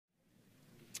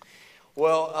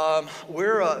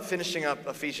We're finishing up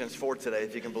Ephesians 4 today,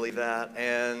 if you can believe that.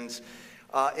 And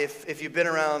if you've been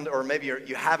around, or maybe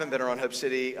you haven't been around Hope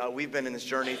City, we've been in this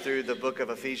journey through the book of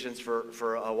Ephesians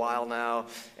for a while now.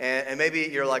 And maybe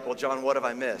you're like, well, John, what have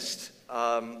I missed?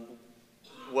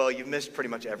 Well, you've missed pretty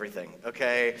much everything,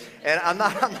 okay? And I'm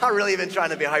not really even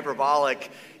trying to be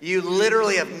hyperbolic. You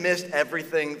literally have missed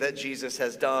everything that Jesus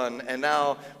has done. And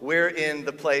now we're in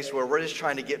the place where we're just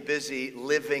trying to get busy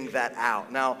living that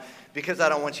out. Now, because I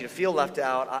don't want you to feel left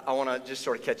out, I want to just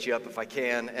sort of catch you up if I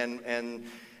can. And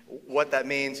what that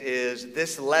means is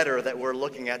this letter that we're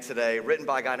looking at today, written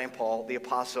by a guy named Paul, the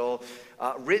apostle,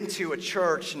 written to a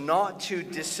church not too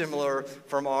dissimilar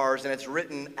from ours, and it's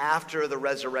written after the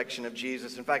resurrection of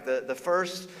Jesus. In fact, the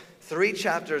first 3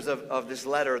 chapters of this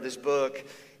letter, this book,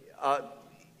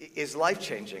 is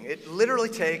life-changing. It literally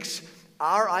takes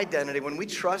our identity, when we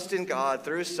trust in God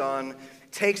through His Son,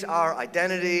 takes our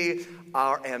identity,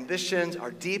 our ambitions,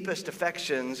 our deepest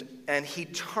affections, and He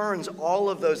turns all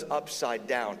of those upside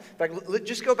down. In fact,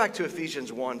 just go back to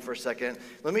Ephesians 1 for a second.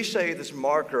 Let me show you this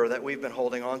marker that we've been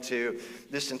holding on to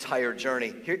this entire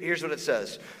journey. Here's what it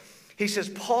says. He says,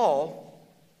 Paul,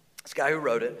 this guy who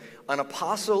wrote it, an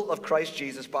apostle of Christ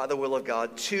Jesus by the will of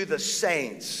God, to the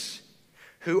saints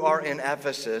who are in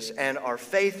Ephesus and are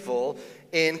faithful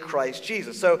in Christ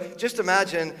Jesus. So just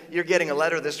imagine you're getting a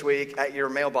letter this week at your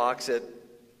mailbox at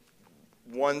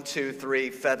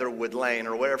 123 Featherwood Lane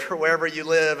or wherever you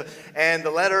live, and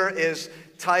the letter is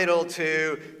titled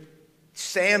to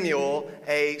Samuel,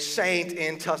 a saint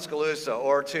in Tuscaloosa,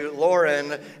 or to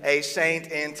Lauren, a saint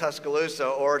in Tuscaloosa,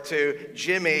 or to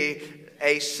Jimmy,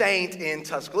 a saint in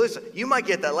Tuscaloosa. You might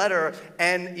get that letter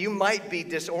and you might be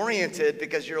disoriented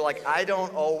because you're like, I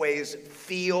don't always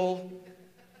feel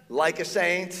like a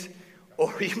saint.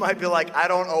 Or you might be like, I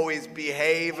don't always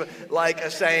behave like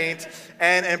a saint.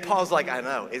 And Paul's like, I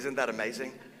know, isn't that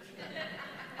amazing?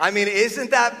 I mean, isn't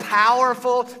that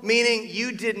powerful? Meaning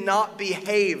you did not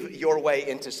behave your way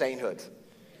into sainthood.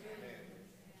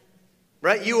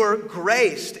 Right? You were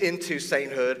graced into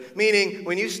sainthood, meaning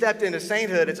when you stepped into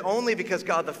sainthood, it's only because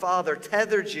God the Father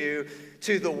tethered you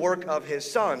to the work of His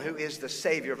Son, who is the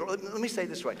Savior. Let me say it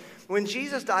this way. When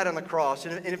Jesus died on the cross,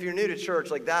 and if you're new to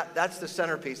church, like that's the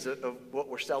centerpiece of what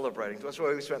we're celebrating. That's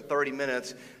why we spent 30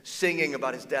 minutes singing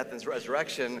about His death and His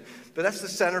resurrection. But that's the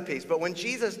centerpiece. But when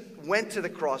Jesus went to the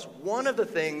cross, one of the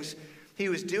things He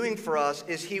was doing for us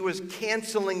is He was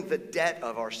canceling the debt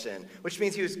of our sin, which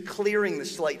means He was clearing the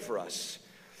slate for us.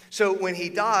 So when He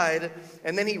died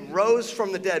and then He rose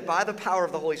from the dead by the power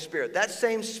of the Holy Spirit, that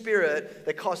same Spirit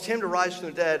that caused Him to rise from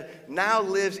the dead now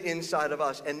lives inside of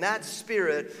us. And that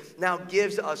Spirit now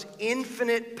gives us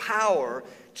infinite power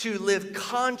to live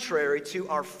contrary to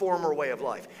our former way of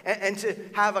life. And to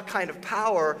have a kind of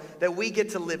power that we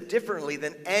get to live differently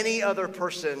than any other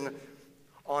person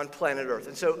on planet Earth.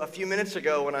 And so a few minutes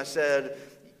ago when I said,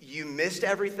 you missed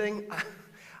everything,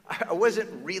 I wasn't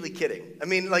really kidding. I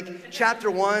mean, like chapter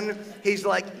 1, he's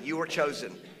like, you were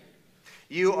chosen.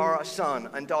 You are a son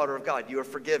and daughter of God. You are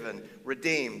forgiven,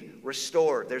 redeemed,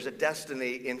 restored. There's a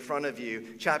destiny in front of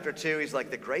you. Chapter 2, he's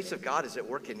like, the grace of God is at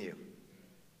work in you.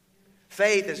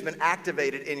 Faith has been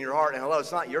activated in your heart. And hello,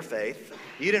 it's not your faith.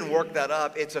 You didn't work that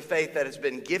up. It's a faith that has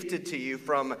been gifted to you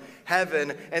from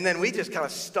heaven. And then we just kind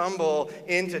of stumble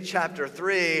into chapter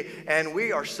 3, and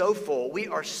we are so full. We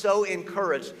are so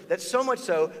encouraged that so much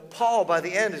so, Paul, by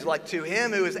the end, is like, to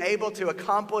Him who is able to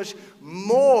accomplish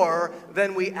more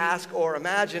than we ask or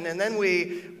imagine. And then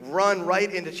we run right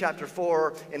into chapter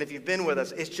 4. And if you've been with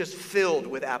us, it's just filled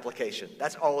with application.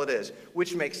 That's all it is,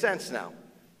 which makes sense now.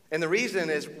 And the reason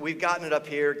is we've gotten it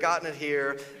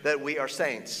here, that we are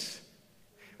saints.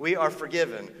 We are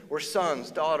forgiven. We're sons,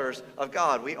 daughters of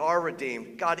God. We are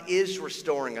redeemed. God is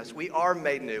restoring us. We are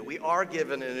made new. We are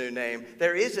given a new name.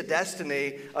 There is a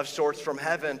destiny of sorts from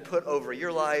heaven put over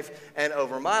your life and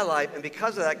over my life. And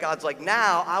because of that, God's like,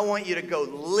 now I want you to go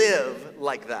live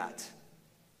like that.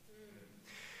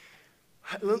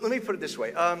 Let me put it this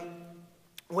way.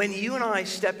 When you and I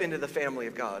step into the family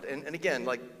of God, and again,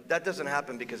 like that doesn't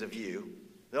happen because of you.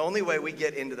 The only way we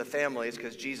get into the family is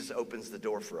because Jesus opens the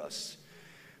door for us.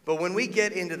 But when we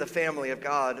get into the family of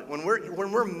God, when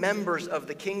we're members of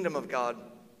the kingdom of God,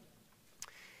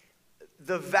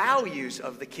 the values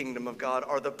of the kingdom of God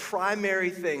are the primary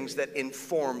things that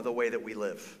inform the way that we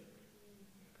live.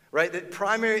 right? The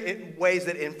primary ways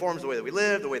that it informs the way that we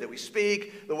live, the way that we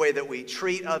speak, the way that we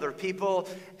treat other people.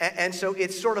 And so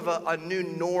it's sort of a new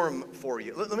norm for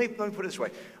you. Let me put it this way.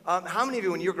 How many of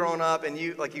you, when you're growing up and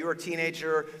you were a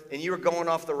teenager and you were going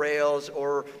off the rails,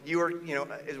 or you were,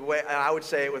 I would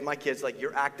say it with my kids, like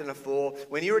you're acting a fool.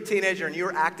 When you were a teenager and you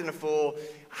were acting a fool,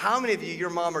 how many of you, your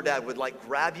mom or dad would like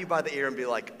grab you by the ear and be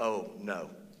like, oh,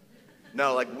 no.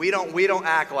 No, like we don't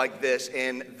act like this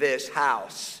in this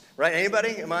house. Right?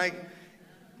 Anybody? Am I?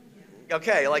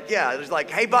 Okay, like, yeah. There's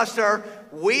like, hey, Buster,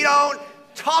 we don't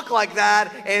talk like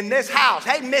that in this house.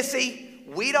 Hey, Missy,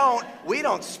 we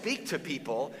don't speak to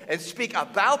people and speak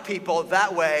about people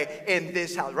that way in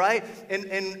this house, right?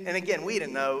 And again, we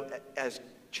didn't know as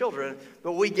children,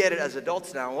 but we get it as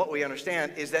adults now. And what we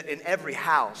understand is that in every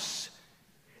house,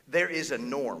 there is a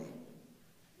norm.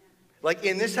 Like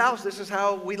in this house, this is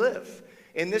how we live.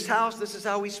 In this house, this is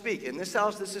how we speak. In this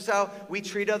house, this is how we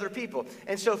treat other people.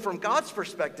 And so from God's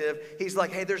perspective, he's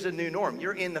like, hey, there's a new norm.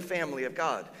 You're in the family of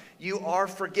God. You are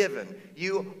forgiven.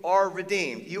 You are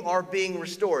redeemed. You are being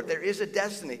restored. There is a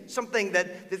destiny, something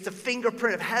that's a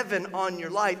fingerprint of heaven on your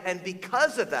life. And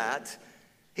because of that,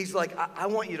 he's like, I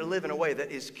want you to live in a way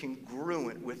that is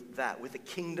congruent with that, with the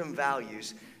kingdom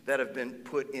values that have been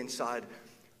put inside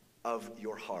of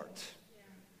your heart. Yeah.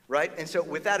 Right? And so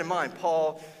with that in mind,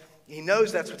 Paul, he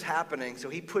knows that's what's happening, so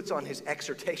he puts on his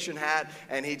exhortation hat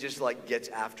and he just like gets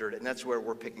after it. And that's where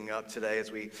we're picking up today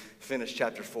as we finish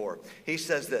chapter 4. He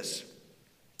says this.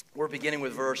 We're beginning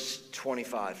with verse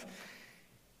 25.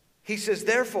 He says,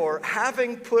 therefore,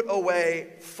 having put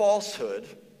away falsehood,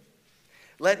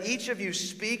 let each of you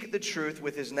speak the truth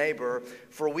with his neighbor,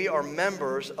 for we are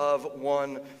members of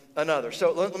one another.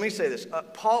 So let me say this.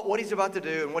 Paul, what he's about to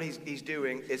do and what he's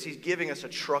doing is he's giving us a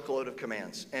truckload of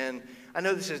commands. And I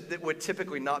know that would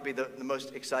typically not be the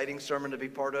most exciting sermon to be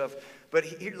part of, but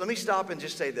let me stop and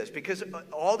just say this, because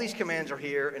all these commands are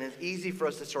here, and it's easy for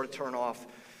us to sort of turn off,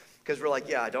 because we're like,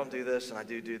 yeah, I don't do this, and I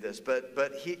do this.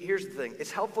 But here's the thing.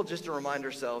 It's helpful just to remind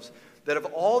ourselves that of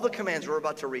all the commands we're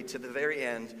about to read to the very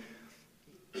end,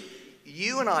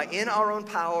 you and I, in our own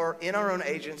power, in our own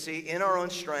agency, in our own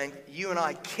strength, you and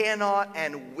I cannot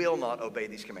and will not obey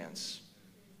these commands.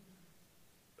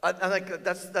 I think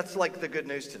that's like the good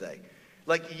news today.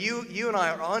 Like you and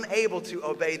I are unable to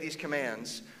obey these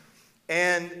commands,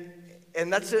 and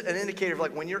that's an indicator of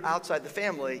like when you're outside the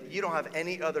family, you don't have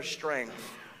any other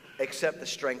strength except the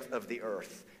strength of the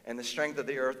earth, and the strength of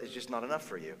the earth is just not enough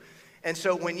for you. And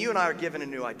so when you and I are given a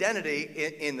new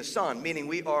identity in the Son, meaning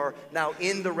we are now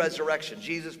in the resurrection,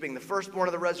 Jesus being the firstborn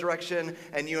of the resurrection,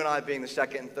 and you and I being the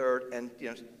second and third, and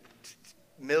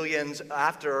millions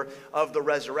after of the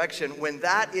resurrection, when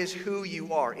that is who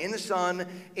you are, in the Son,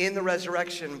 in the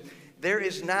resurrection, there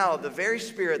is now the very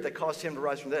Spirit that caused him to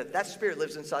rise from the dead. That Spirit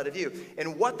lives inside of you.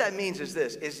 And what that means is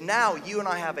this, is now you and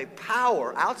I have a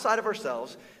power outside of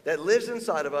ourselves that lives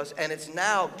inside of us, and it's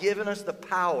now given us the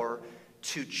power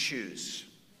to choose.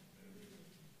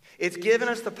 It's given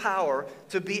us the power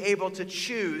to be able to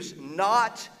choose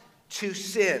not to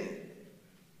sin.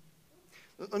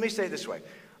 Let me say it this way.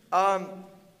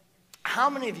 How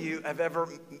many of you have ever,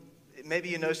 maybe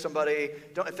you know somebody,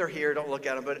 if they're here, don't look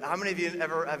at them, but how many of you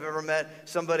have ever met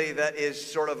somebody that is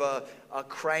sort of a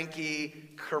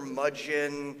cranky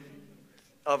curmudgeon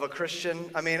of a Christian?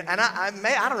 I mean, and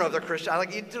I don't know if they're Christian.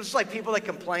 Just like people that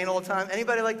complain all the time.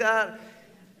 Anybody like that?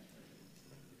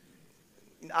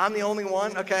 I'm the only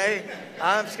one, okay?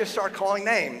 I'm just going to start calling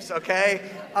names, okay?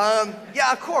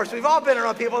 Yeah, of course. We've all been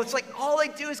around people. It's like all they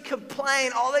do is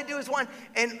complain. All they do is whine.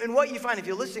 And what you find, if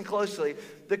you listen closely,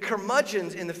 the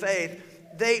curmudgeons in the faith,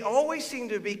 they always seem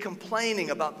to be complaining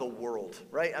about the world,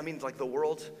 right? I mean, like the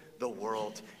world,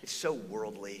 it's so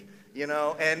worldly.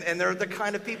 And they're the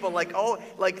kind of people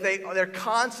they're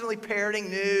constantly parroting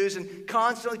news and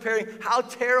constantly parroting how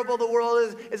terrible the world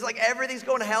is. It's like everything's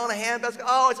going to hell in a handbasket.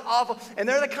 Oh, it's awful. And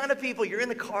they're the kind of people, you're in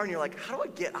the car and you're like, how do I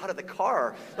get out of the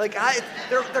car? Like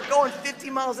they're going 50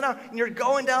 miles an hour and you're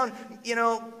going down,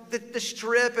 the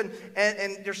strip and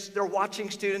they're watching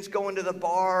students go into the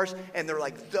bars and they're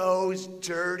like, those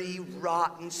dirty,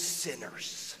 rotten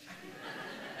sinners.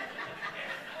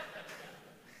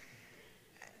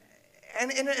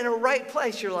 And in a right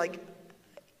place, you're like,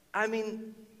 I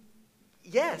mean,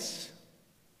 yes.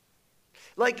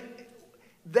 Like,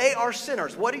 they are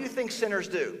sinners. What do you think sinners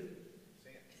do?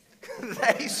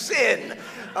 They sin.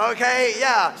 Okay,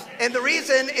 yeah. And the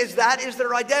reason is that is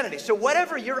their identity. So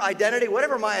whatever your identity,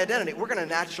 whatever my identity, we're going to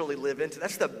naturally live into.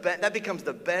 That becomes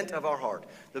the bent of our heart,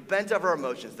 the bent of our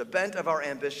emotions, the bent of our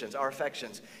ambitions, our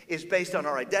affections is based on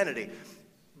our identity.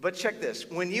 But check this.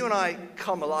 When you and I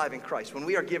come alive in Christ, when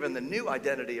we are given the new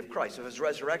identity of Christ, of his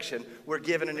resurrection, we're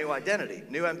given a new identity,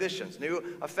 new ambitions,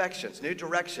 new affections, new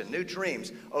direction, new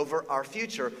dreams over our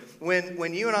future.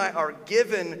 When you and I are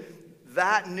given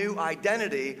that new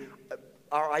identity,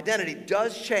 our identity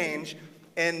does change,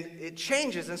 and it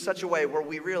changes in such a way where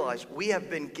we realize we have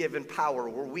been given power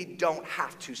where we don't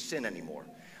have to sin anymore.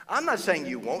 I'm not saying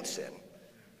you won't sin.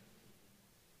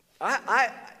 I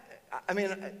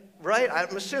mean, right?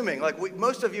 I'm assuming, like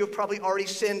most of you have probably already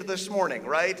sinned this morning,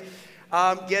 right?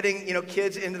 Getting,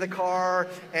 kids into the car,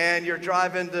 and you're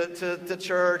driving to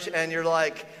church, and you're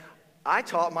like, I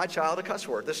taught my child a cuss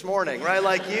word this morning, right?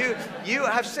 Like you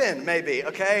have sinned, maybe,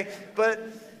 okay?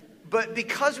 But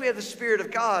because we have the Spirit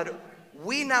of God,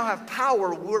 we now have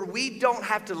power where we don't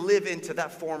have to live into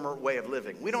that former way of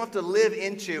living. We don't have to live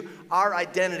into our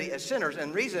identity as sinners.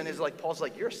 And the reason is, like, Paul's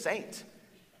like, you're a saint.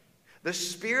 The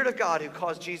Spirit of God who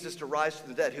caused Jesus to rise from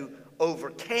the dead, who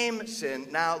overcame sin,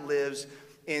 now lives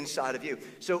inside of you.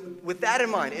 So with that in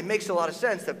mind, it makes a lot of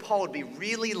sense that Paul would be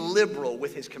really liberal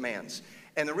with his commands.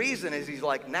 And the reason is he's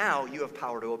like, now you have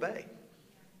power to obey.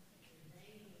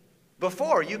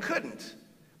 Before, you couldn't.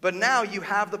 But now you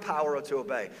have the power to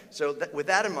obey. So with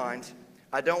that in mind,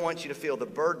 I don't want you to feel the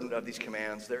burden of these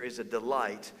commands. There is a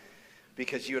delight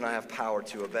because you and I have power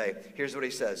to obey. Here's what he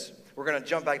says. We're going to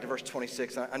jump back to verse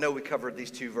 26. I know we covered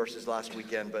these two verses last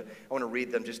weekend, but I want to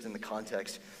read them just in the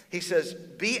context. He says,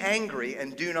 be angry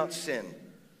and do not sin.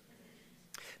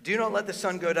 Do not let the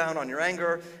sun go down on your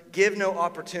anger. Give no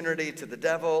opportunity to the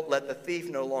devil. Let the thief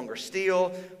no longer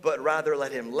steal, but rather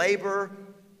let him labor,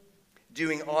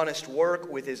 doing honest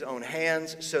work with his own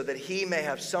hands, so that he may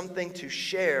have something to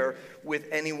share with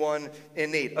anyone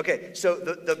in need. Okay, so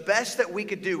the best that we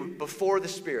could do before the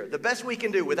Spirit, the best we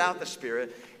can do without the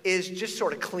Spirit, is just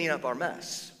sort of clean up our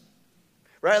mess.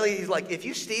 Right? He's like, if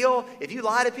you steal, if you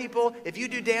lie to people, if you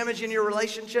do damage in your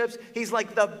relationships, he's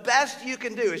like, the best you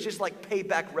can do is just like pay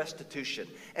back restitution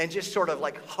and just sort of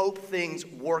like hope things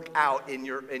work out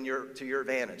to your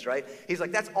advantage, right? He's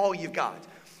like, that's all you've got.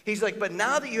 He's like, but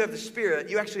now that you have the Spirit,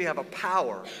 you actually have a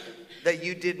power that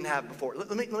you didn't have before.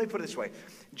 Let me put it this way.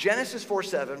 Genesis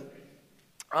 4:7,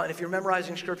 and if you're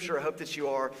memorizing Scripture, I hope that you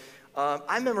are.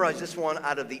 I memorized this one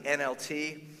out of the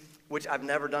NLT, which I've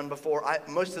never done before.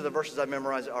 Most of the verses I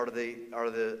memorized are the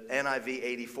NIV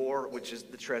 84, which is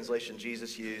the translation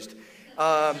Jesus used.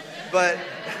 But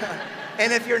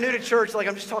and if you're new to church, like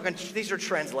I'm just talking, these are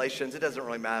translations. It doesn't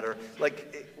really matter.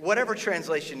 Like whatever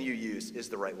translation you use is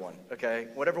the right one. Okay,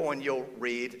 whatever one you'll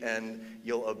read and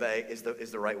you'll obey is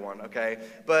the right one. Okay,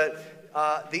 but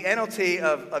the NLT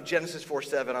of Genesis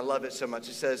 4:7, I love it so much.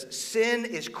 It says, "Sin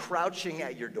is crouching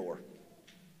at your door,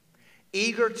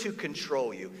 eager to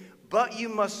control you, but you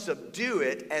must subdue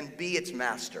it and be its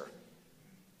master."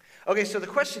 Okay, so the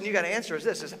question you got to answer is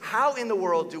this, is how in the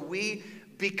world do we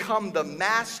become the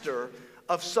master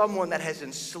of someone that has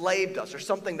enslaved us or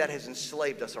something that has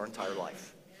enslaved us our entire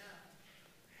life?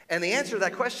 And the answer to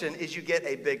that question is you get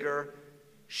a bigger,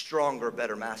 stronger,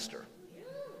 better master.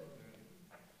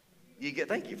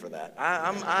 Thank you for that.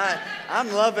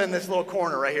 I'm loving this little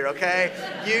corner right here, okay?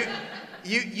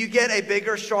 You get a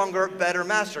bigger, stronger, better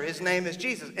master. His name is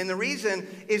Jesus. And the reason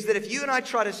is that if you and I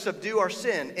try to subdue our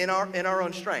sin in our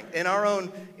own strength, in our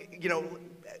own,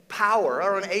 power,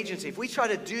 our own agency, if we try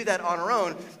to do that on our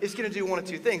own, it's going to do one of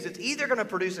two things. It's either going to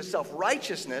produce a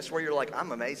self-righteousness where you're like,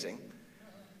 I'm amazing.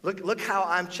 Look how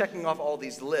I'm checking off all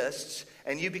these lists,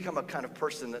 and you become a kind of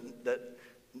person that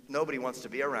nobody wants to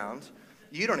be around.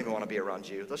 You don't even want to be around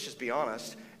you. Let's just be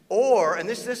honest. Or, and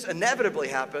this inevitably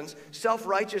happens,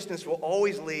 self-righteousness will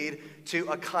always lead to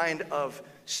a kind of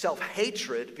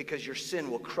self-hatred because your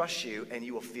sin will crush you and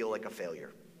you will feel like a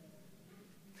failure.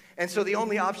 And so the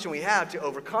only option we have to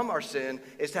overcome our sin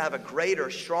is to have a greater,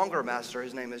 stronger master.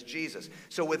 His name is Jesus.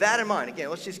 So with that in mind, again,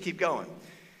 let's just keep going.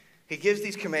 He gives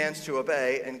these commands to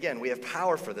obey, and again, we have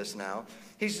power for this now.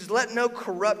 He says, let no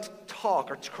corrupt talk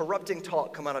or corrupting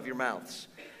talk come out of your mouths,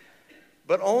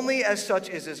 but only as such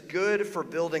as is good for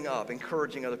building up,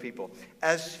 encouraging other people,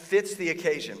 as fits the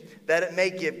occasion, that it may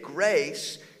give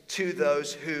grace to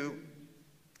those who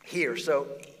hear. So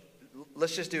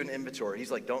let's just do an inventory.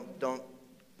 He's like, don't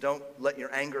let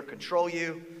your anger control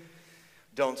you.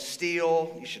 Don't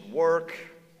steal. You should work.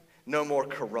 No more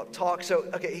corrupt talk. So,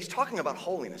 okay, he's talking about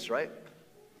holiness, right?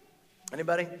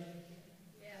 Anybody?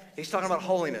 Yeah. He's talking about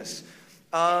holiness.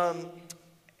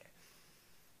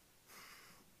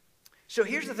 So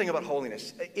here's the thing about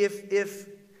holiness.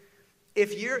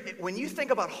 When you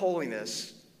think about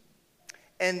holiness,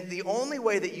 and the only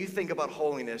way that you think about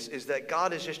holiness is that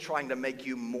God is just trying to make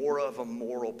you more of a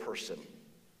moral person.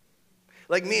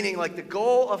 Like meaning like the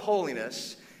goal of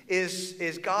holiness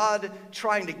is God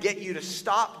trying to get you to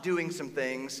stop doing some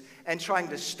things and trying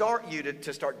to start you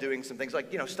to start doing some things.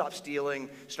 Like, stop stealing,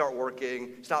 start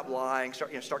working, stop lying,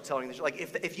 start telling the truth. Like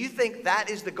if you think that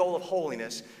is the goal of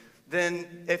holiness,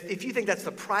 then if you think that's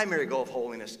the primary goal of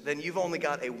holiness, then you've only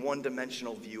got a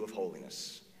one-dimensional view of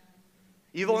holiness.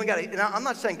 You've only got now I'm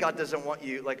not saying God doesn't want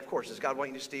you, like, of course, does God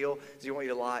want you to steal? Does he want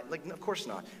you to lie? Like, of course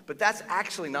not. But that's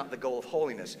actually not the goal of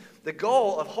holiness. The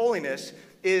goal of holiness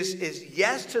is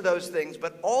yes to those things,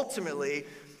 but ultimately,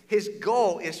 his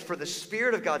goal is for the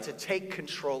Spirit of God to take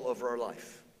control over our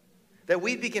life. That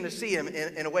we begin to see him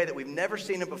in a way that we've never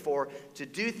seen him before, to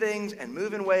do things and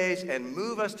move in ways and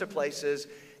move us to places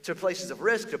of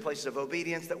risk, to places of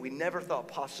obedience that we never thought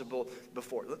possible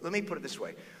before. Let me put it this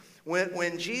way.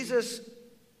 When Jesus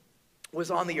was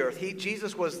on the earth,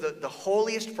 Jesus was the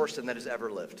holiest person that has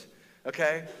ever lived,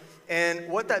 okay? And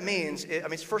what that means,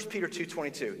 it's 1 Peter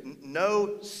 2:22.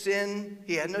 No sin,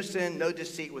 he had no sin, no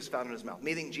deceit was found in his mouth,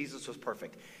 meaning Jesus was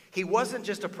perfect. He wasn't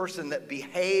just a person that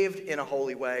behaved in a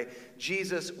holy way.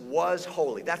 Jesus was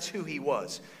holy. That's who he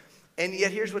was. And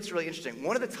yet here's what's really interesting.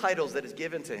 One of the titles that is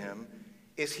given to him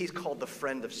is he's called the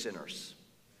friend of sinners.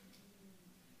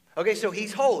 Okay, so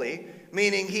he's holy,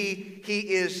 meaning he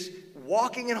is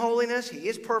walking in holiness, he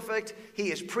is perfect,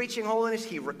 he is preaching holiness,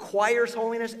 he requires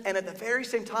holiness, and at the very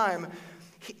same time,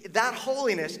 that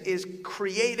holiness is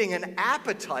creating an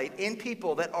appetite in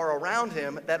people that are around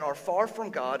him, that are far from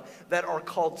God, that are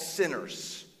called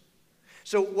sinners.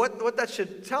 So what that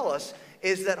should tell us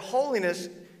is that holiness,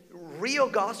 real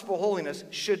gospel holiness,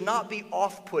 should not be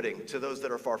off-putting to those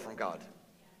that are far from God.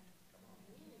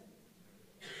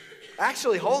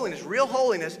 Actually, holiness, real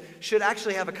holiness, should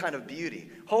actually have a kind of beauty.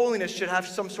 Holiness should have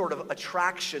some sort of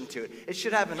attraction to it. It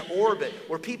should have an orbit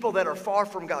where people that are far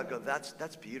from God go,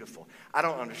 that's beautiful. I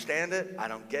don't understand it. I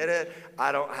don't get it.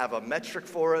 I don't have a metric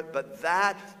for it. But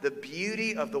the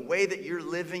beauty of the way that you're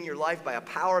living your life by a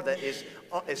power that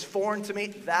is foreign to me,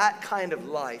 that kind of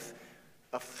life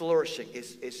of flourishing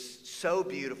is so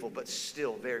beautiful, but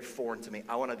still very foreign to me.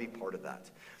 I want to be part of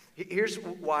that. Here's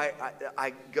why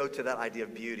I go to that idea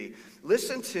of beauty.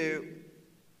 Listen to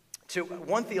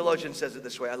one theologian says it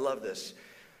this way. I love this.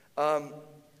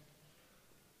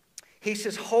 He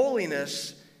says,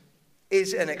 holiness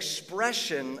is an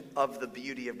expression of the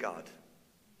beauty of God.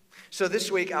 So this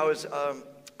week I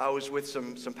was with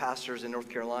some pastors in North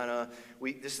Carolina.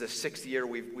 This is the 6th year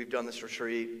we've done this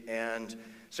retreat, and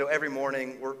so every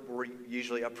morning we're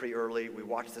usually up pretty early. We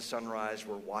watch the sunrise.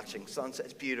 We're watching sunset.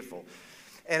 It's beautiful.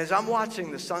 And as I'm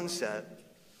watching the sunset,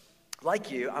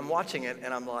 like you, I'm watching it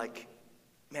and I'm like,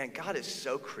 man, God is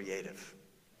so creative.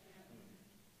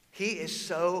 He is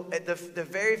so, the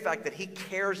very fact that he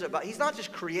cares about, he's not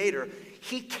just creator,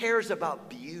 he cares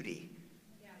about beauty.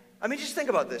 I mean, just think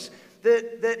about this,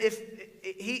 that if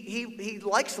he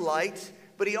likes light,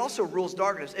 but he also rules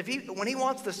darkness. When he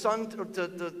wants the sun,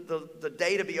 the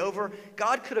day to be over,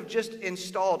 God could have just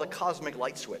installed a cosmic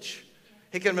light switch.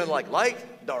 He could have been like,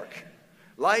 light, dark.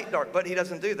 Light, dark, but he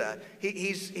doesn't do that.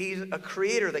 He's a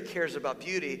creator that cares about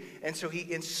beauty, and so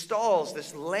he installs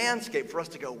this landscape for us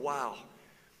to go, wow,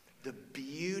 the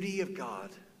beauty of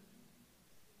God.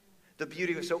 The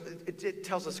beauty of, so it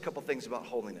tells us a couple things about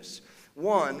holiness.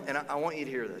 One, and I want you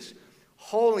to hear this,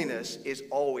 holiness is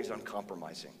always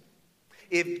uncompromising.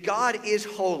 If God is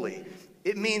holy,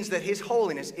 it means that his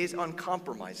holiness is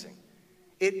uncompromising.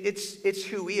 It's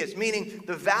who he is, meaning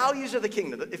the values of the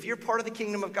kingdom. If you're part of the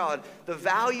kingdom of God, the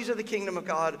values of the kingdom of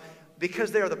God,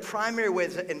 because they are the primary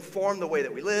ways that inform the way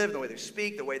that we live, the way that we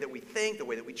speak, the way that we think, the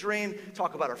way that we dream,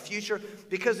 talk about our future,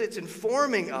 because it's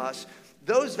informing us,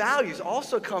 those values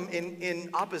also come in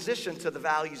opposition to the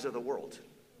values of the world.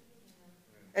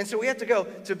 And so we have to go,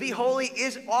 to be holy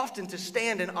is often to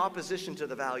stand in opposition to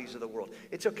the values of the world.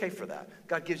 It's okay for that.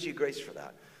 God gives you grace for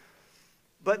that.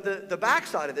 But the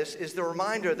backside of this is the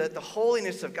reminder that the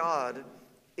holiness of God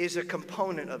is a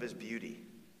component of his beauty.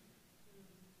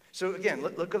 So again,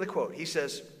 look at the quote. He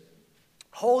says,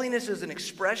 holiness is an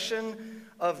expression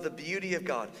of the beauty of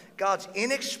God. God's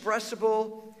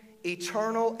inexpressible,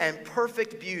 eternal, and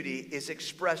perfect beauty is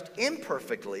expressed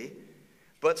imperfectly,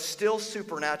 but still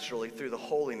supernaturally through the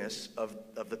holiness of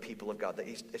the people of God. That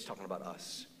he's talking about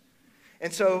us.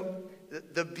 And so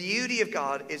the beauty of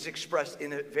God is expressed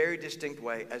in a very distinct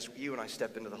way as you and I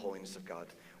step into the holiness of God.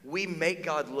 We make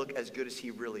God look as good as he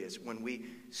really is when we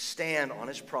stand on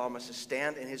his promises,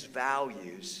 stand in his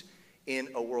values in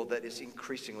a world that is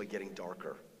increasingly getting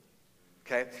darker.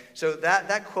 Okay? So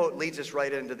that quote leads us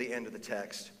right into the end of the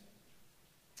text.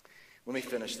 Let me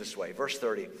finish this way. Verse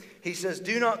 30. He says,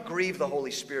 do not grieve the Holy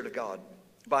Spirit of God,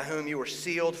 by whom you were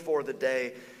sealed for the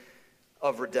day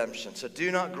of redemption. So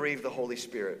do not grieve the Holy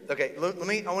Spirit. Okay,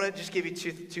 I want to just give you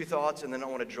two thoughts, and then I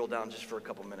want to drill down just for a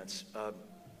couple minutes.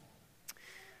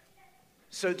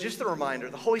 So just a reminder,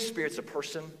 the Holy Spirit's a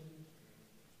person.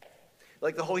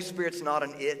 Like the Holy Spirit's not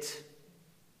an it.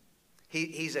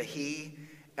 He's a he.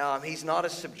 He's not a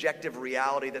subjective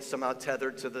reality that's somehow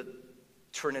tethered to the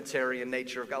Trinitarian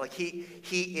nature of God. Like he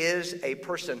is a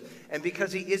person. And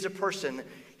because he is a person,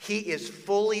 he is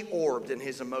fully orbed in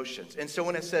his emotions. And so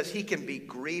when it says he can be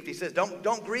grieved, he says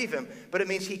don't grieve him, but it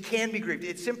means he can be grieved.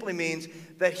 It simply means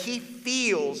that he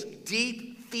feels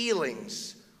deep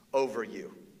feelings over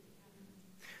you.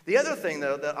 The other thing,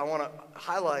 though, that I want to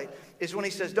highlight is when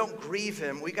he says don't grieve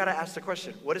him, we got to ask the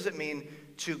question, what does it mean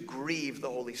to grieve the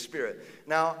Holy Spirit?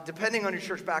 Now, depending on your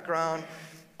church background,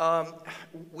 I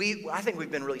think we've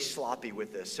been really sloppy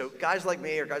with this. So guys like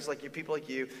me or guys like you, people like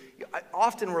you,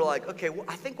 often we're like, okay, well,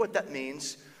 I think what that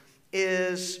means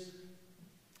is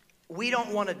we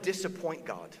don't want to disappoint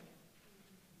God.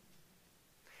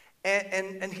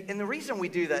 And the reason we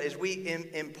do that is we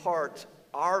impart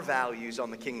our values on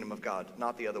the kingdom of God,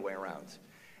 not the other way around.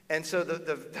 And so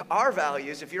our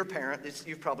values, if you're a parent,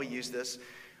 you've probably used this,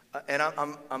 and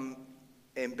I'm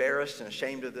embarrassed and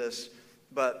ashamed of this,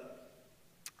 but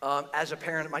as a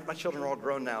parent, my children are all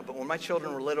grown now, but when my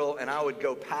children were little and I would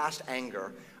go past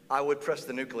anger, I would press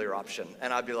the nuclear option,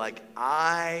 and I'd be like,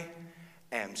 I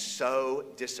am so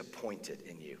disappointed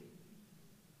in you.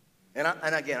 And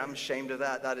again, I'm ashamed of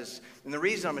that. And the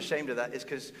reason I'm ashamed of that is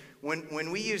because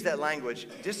when we use that language,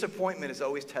 disappointment is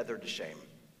always tethered to shame.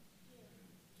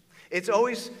 It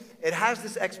has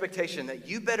this expectation that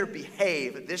you better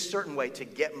behave this certain way to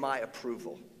get my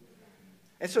approval.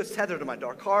 And so it's tethered to my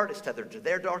dark heart. It's tethered to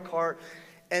their dark heart.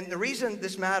 And the reason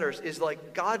this matters is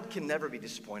like God can never be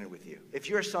disappointed with you. If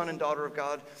you're a son and daughter of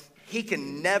God, he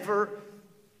can never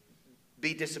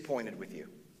be disappointed with you.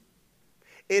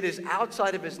 It is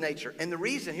outside of his nature. And the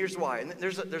reason, here's why. And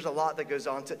there's a lot that goes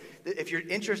on to, if you're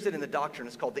interested in the doctrine,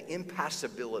 it's called the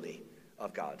impassibility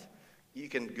of God. You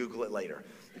can Google it later,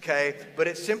 okay? But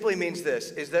it simply means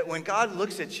this, is that when God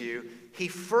looks at you, he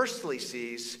firstly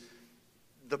sees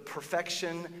the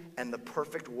perfection and the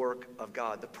perfect work of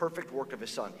God, the perfect work of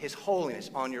his son, his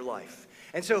holiness on your life.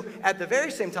 And so at the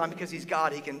very same time, because he's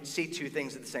God, he can see two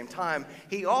things at the same time.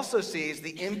 He also sees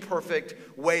the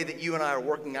imperfect way that you and I are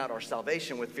working out our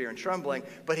salvation with fear and trembling.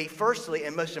 But he firstly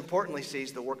and most importantly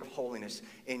sees the work of holiness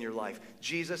in your life.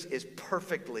 Jesus is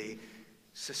perfectly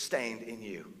sustained in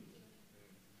you.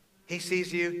 He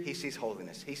sees you, he sees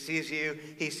holiness. He sees you,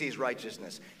 he sees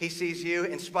righteousness. He sees you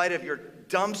in spite of your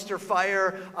dumpster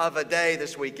fire of a day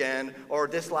this weekend or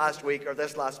this last week or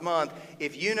this last month.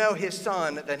 If you know his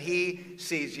son, then he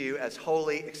sees you as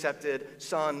holy, accepted,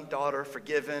 son, daughter,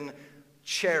 forgiven,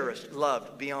 cherished,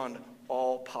 loved beyond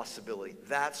all possibility.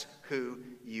 That's who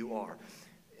you are.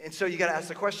 And so you got to ask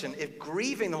the question, if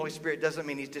grieving the Holy Spirit doesn't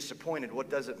mean he's disappointed, what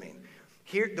does it mean?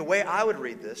 Here, the way I would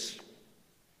read this,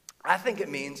 I think it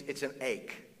means it's an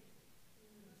ache.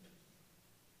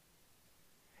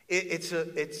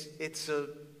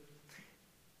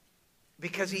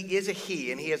 Because he is a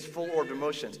he and he has full orbed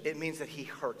emotions, it means that he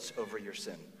hurts over your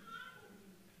sin.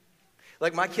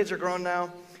 Like my kids are grown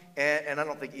now, and I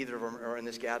don't think either of them are in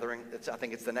this gathering. I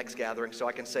think it's the next gathering, so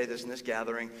I can say this in this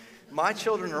gathering. My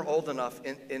children are old enough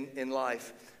in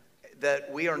life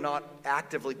that we are not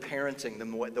actively parenting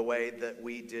them the way that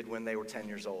we did when they were 10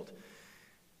 years old.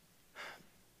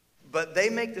 But they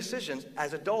make decisions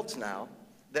as adults now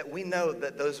that we know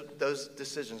that those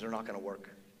decisions are not going to work.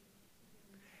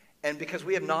 And because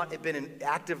we have not been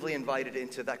actively invited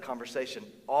into that conversation,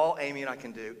 all Amy and I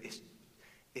can do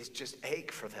is just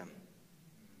ache for them.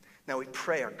 Now we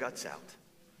pray our guts out.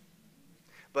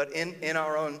 But in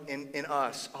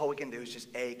us, all we can do is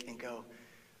just ache and go,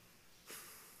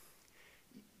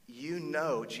 you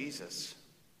know Jesus.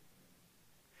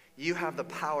 You have the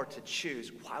power to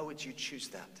choose. Why would you choose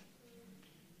that?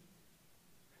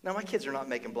 Now, my kids are not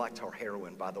making black tar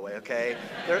heroin, by the way, okay?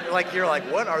 You're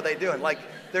like, what are they doing? Like,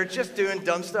 they're just doing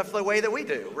dumb stuff the way that we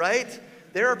do, right?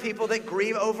 There are people that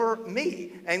grieve over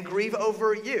me and grieve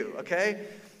over you, okay?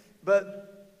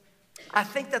 But I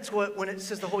think that's what, when it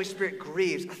says the Holy Spirit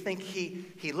grieves, I think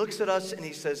he looks at us and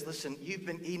he says, listen,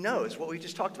 he knows what we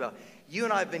just talked about. You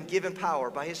and I have been given power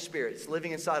by his Spirit. It's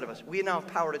living inside of us. We now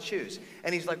have power to choose.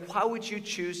 And he's like, why would you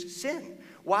choose sin?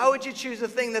 Why would you choose a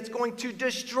thing that's going to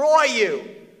destroy you?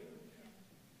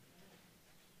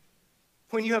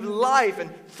 When you have life and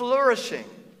flourishing.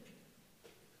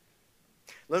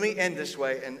 Let me end this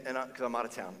way, and because I'm out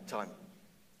of time.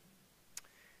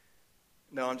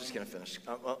 No, I'm just going to finish.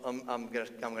 I'm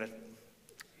going to.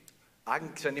 I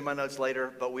can send you my notes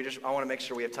later, but I want to make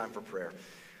sure we have time for prayer.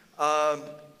 Why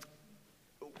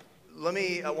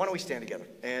don't we stand together?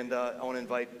 And I want to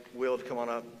invite Will to come on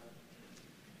up.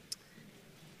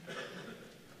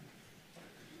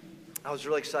 I was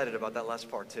really excited about that last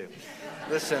part too.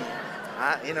 Listen,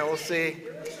 we'll see.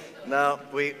 No,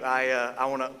 I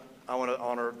want to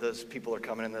honor those people that are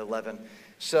coming in at 11.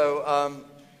 So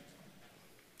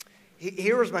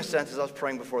here was my sense as I was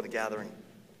praying before the gathering.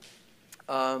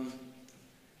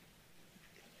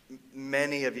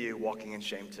 Many of you walking in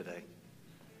shame today.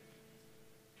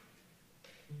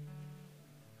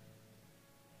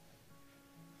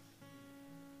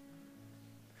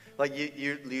 Like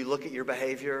you look at your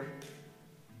behavior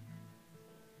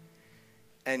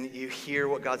and you hear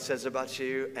what God says about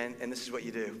you, and this is what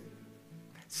you do.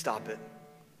 Stop it.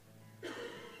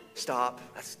 Stop.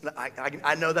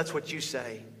 I know that's what you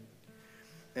say.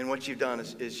 And what you've done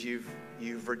is you've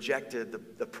rejected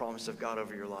the promise of God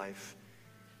over your life.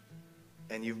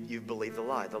 And you've believed the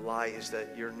lie. The lie is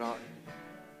that you're not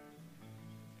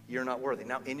worthy.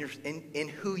 Now, in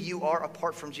who you are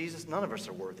apart from Jesus, none of us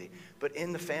are worthy. But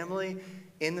in the family,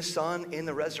 in the Son, in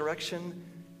the resurrection,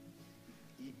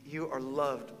 you are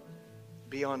loved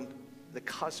beyond the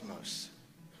cosmos.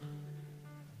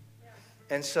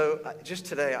 And so just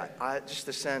today, just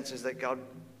the sense is that God,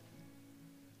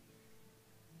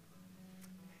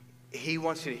 He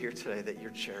wants you to hear today that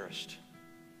you're cherished.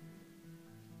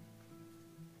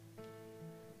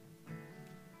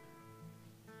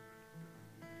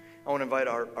 I want to invite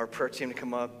our prayer team to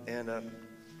come up. And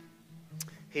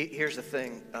here's the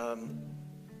thing.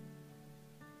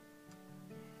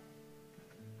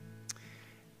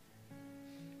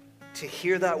 To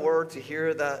hear that word, to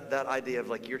hear that idea of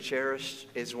like you're cherished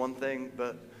is one thing,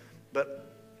 but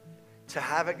to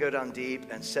have it go down deep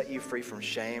and set you free from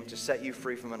shame, to set you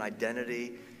free from an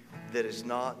identity that is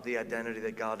not the identity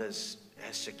that God has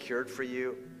secured for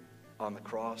you on the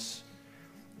cross.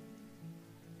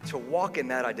 To walk in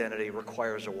that identity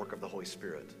requires a work of the Holy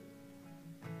Spirit.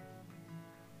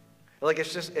 Like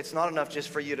it's not enough just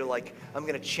for you to like, I'm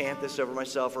going to chant this over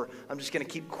myself, or I'm just going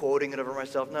to keep quoting it over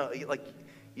myself. No, like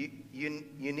you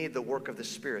need the work of the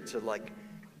Spirit to like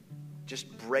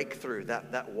just break through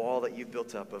that wall that you've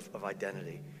built up of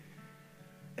identity.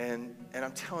 And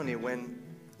I'm telling you,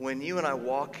 when you and I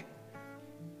walk,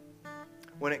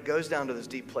 when it goes down to those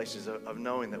deep places of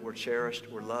knowing that we're cherished,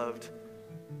 we're loved,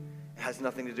 has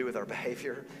nothing to do with our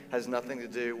behavior, has nothing to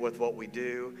do with what we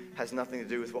do, has nothing to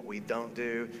do with what we don't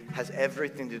do, has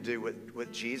everything to do with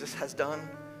what Jesus has done.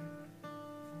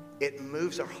 It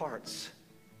moves our hearts.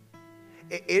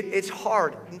 It's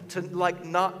hard to like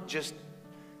not just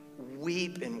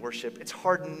weep in worship. It's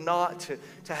hard not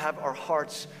to have our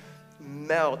hearts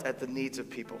melt at the needs of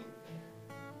people.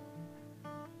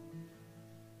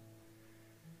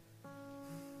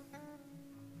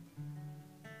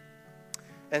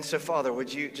 And so, Father,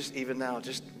 would you just even now,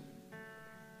 just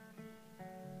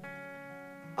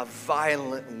a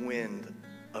violent wind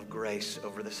of grace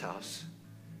over this house.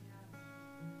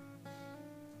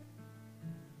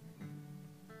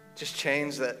 Just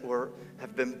chains that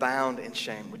have been bound in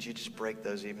shame. Would you just break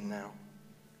those even now?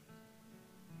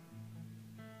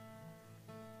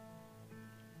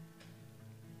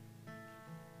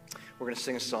 We're going to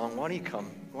sing a song. Why don't you come?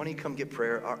 Why don't you come get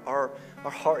prayer? Our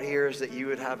heart here is that you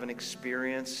would have an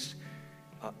experience,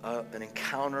 an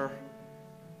encounter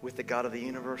with the God of the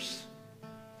universe.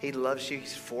 He loves you.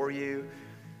 He's for you.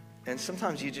 And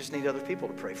sometimes you just need other people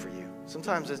to pray for you.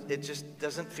 Sometimes it just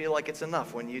doesn't feel like it's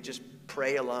enough when you just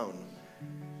pray alone.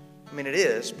 I mean, it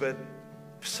is, but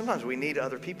sometimes we need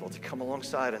other people to come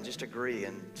alongside and just agree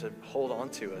and to hold on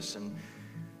to us and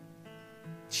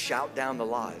shout down the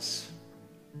lies.